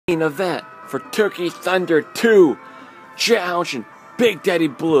Main event for Turkey Thunder 2. Jet Houndson, Big Daddy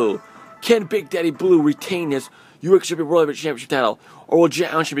Blue. Can Big Daddy Blue retain his UFC World Heavyweight Championship title, or will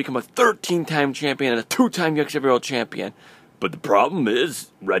Jet Houndson become a 13-time champion and a 2-time UFC World Champion? But the problem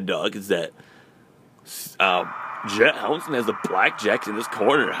is, Red Dog, is that Jet Houndson has the Blackjacks in this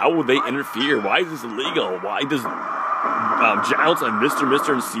corner. How will they interfere? Why is this illegal? Why does Jet Houndson and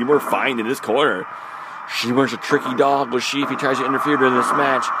Mr. and Seymour find in this corner? Seymour's a tricky dog, will she, if he tries to interfere during this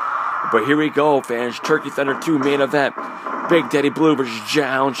match? But here we go, fans. Turkey Thunder 2 main event. Big Daddy Blue versus Jet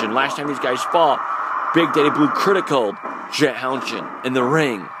Houndson. Last time these guys fought, Big Daddy Blue critical Jet Houndson in the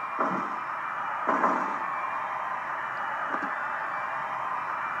ring.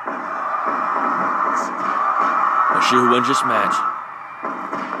 Let's see who wins this match.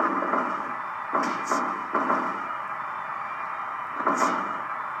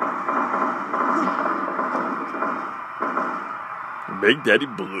 Big Daddy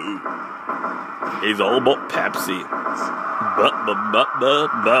Blue. He's all about Pepsi.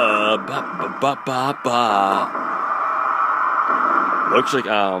 Looks like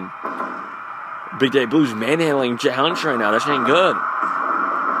Big Daddy Blue's manhandling Jet Houndson right now. This ain't good.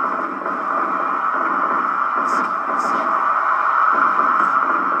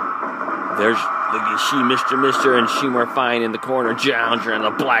 There's, look at Mr. and Seymour Fine in the corner. Jet Houndson and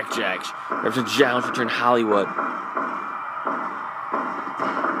the Blackjacks. Represents Jet Houndson turned Hollywood.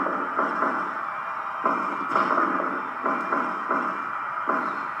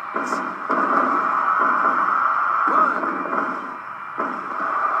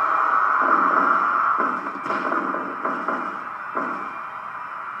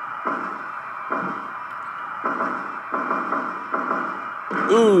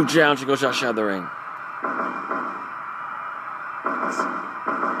 Ooh, Jet Houndson goes outside the ring.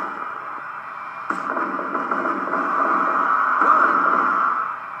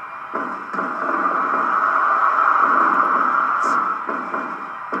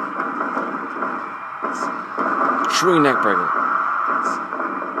 Swing neck breaker.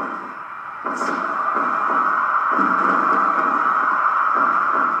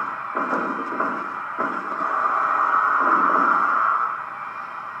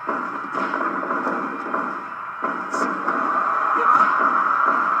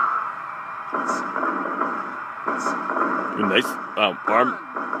 Nice arm.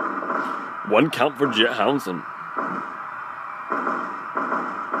 One count for Jet Houndson.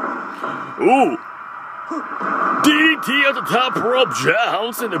 Ooh. DDT at the top rope. Jet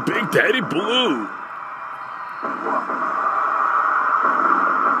Houndson and Big Daddy Blue.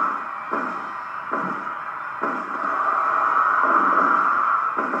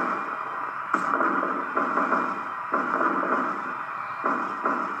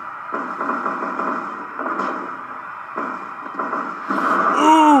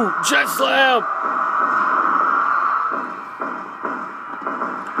 Jet slam!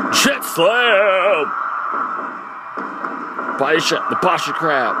 Jet slam! Body shot, the posture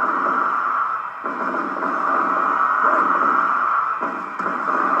crab.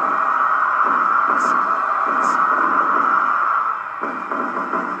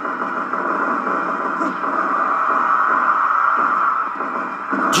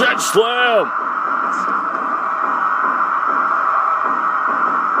 Jet slam!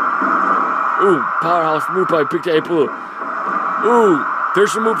 Ooh, powerhouse move by Big Daddy Blue. Ooh,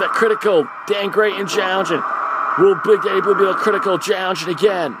 there's a move that critical Dan Gray and Jet Houndson. Will Big Daddy Blue be able to critical Jet Houndson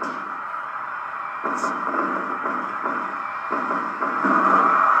again?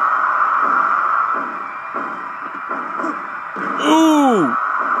 Ooh!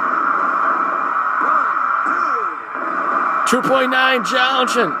 2.9 Jet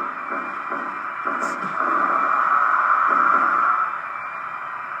Houndson.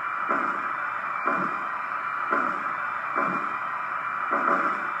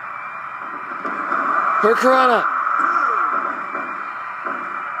 Hurricanrana.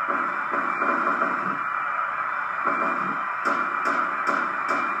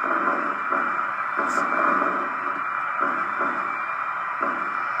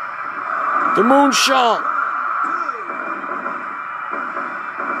 The moonshot.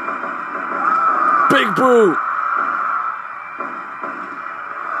 Big Boo.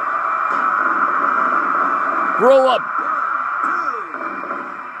 Roll up.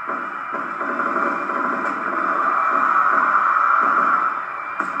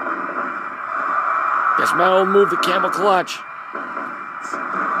 That's my old move, the camel clutch.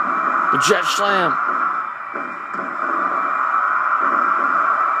 The jet slam.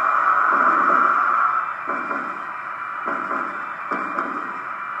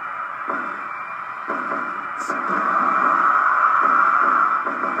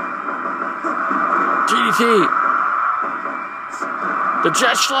 DDT. The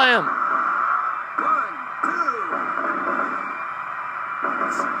jet slam.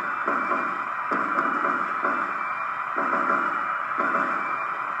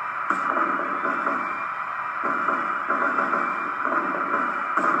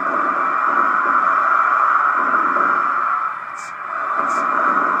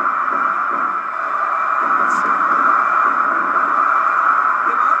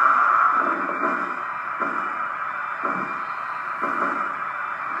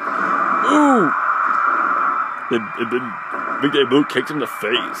 And then Big Daddy Blue kicks him in the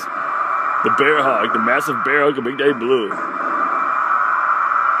face. The bear hug, the massive bear hug of Big Daddy Blue.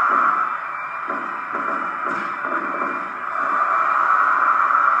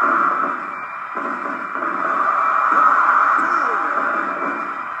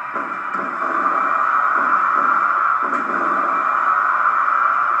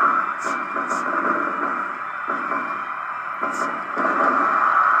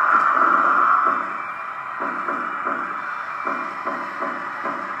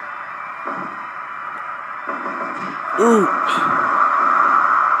 Ooh.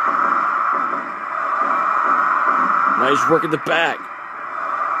 Nice work in the back.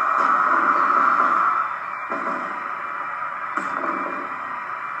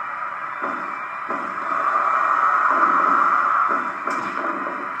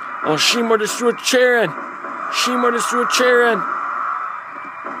 Oh, Shimura just threw a chair in. Shimura just threw a chair in.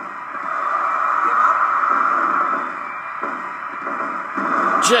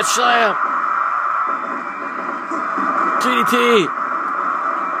 Jet slam. DDT.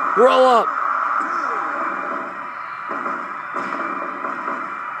 Roll up.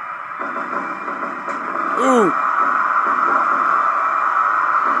 Ooh.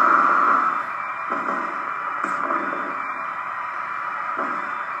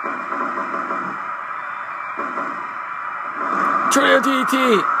 Tornado DDT.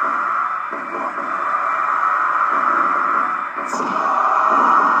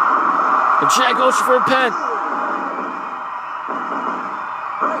 And Jack goes for a pen.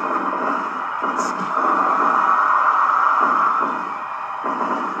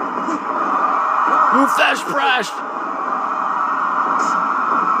 Flash crash.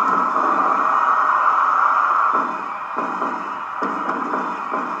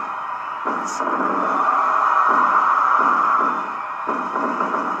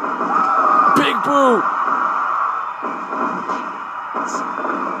 Big Boo.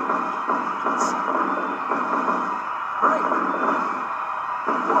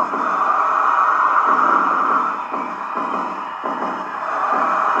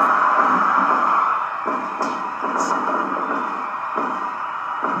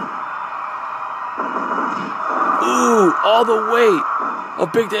 All the weight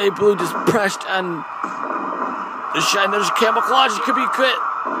of Big Daddy Blue just pressed on the shine. There's a camel clutch. It could be quit.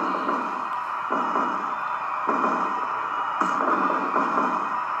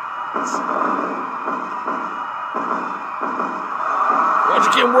 Once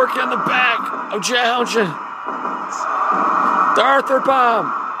again, working on the back of Houndson. The Arthur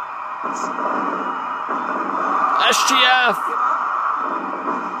Bomb. SGF.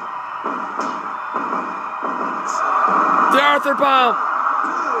 The Arthur Bomb.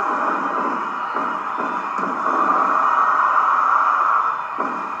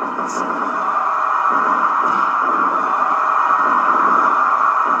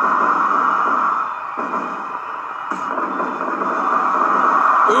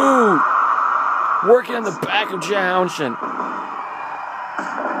 Ooh. Working on the back of Houndson.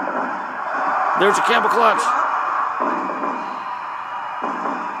 There's a Campbell clutch.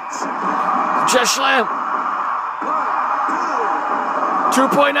 Jet slam.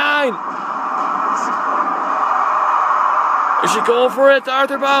 2.9. Is she going for it, the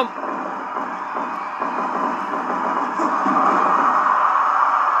Arthur Bomb?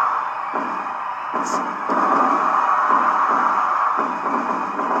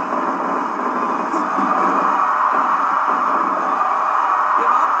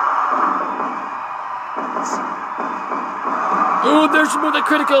 Ooh, there's the move that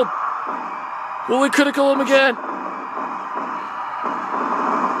critical. Will we critical him again?